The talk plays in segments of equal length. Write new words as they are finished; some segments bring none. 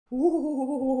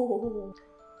Ooh.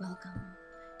 Welcome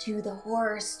to the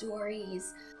horror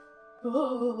stories.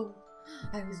 Oh,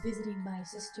 I was visiting my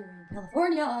sister in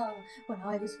California when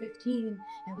I was 15,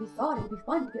 and we thought it would be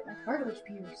fun to get my cartilage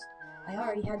pierced. I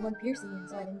already had one piercing in,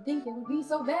 so I didn't think it would be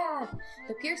so bad.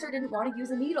 The piercer didn't want to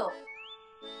use a needle,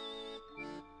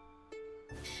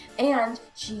 and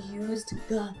she used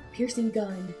the piercing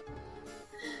gun.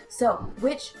 So,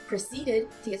 which proceeded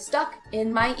to get stuck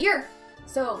in my ear.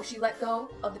 So she let go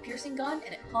of the piercing gun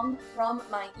and it hung from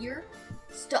my ear,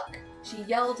 stuck. She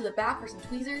yelled to the back for some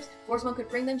tweezers. Before someone could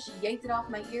bring them, she yanked it off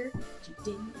my ear. She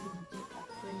didn't even get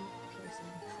a free piercing.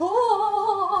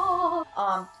 Oh!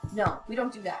 No, we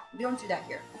don't do that. We don't do that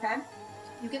here, okay?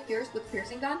 You get pierced with a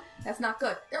piercing gun, that's not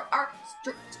good. There are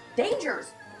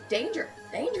dangers. Danger.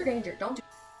 Don't do.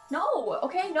 No,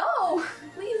 okay, no,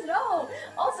 please no.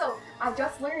 Also, I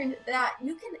just learned that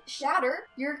you can shatter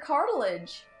your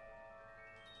cartilage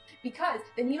because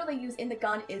the needle they use in the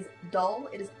gun is dull.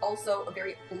 It is also a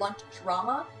very blunt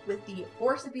trauma with the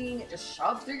force of being just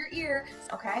shoved through your ear.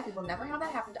 Okay, we will never have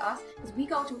that happen to us because we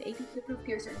go to an APQ-approved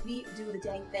piercer and we do the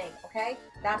dang thing, okay?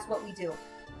 That's what we do.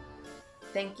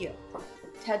 Thank you.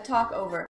 TED Talk over.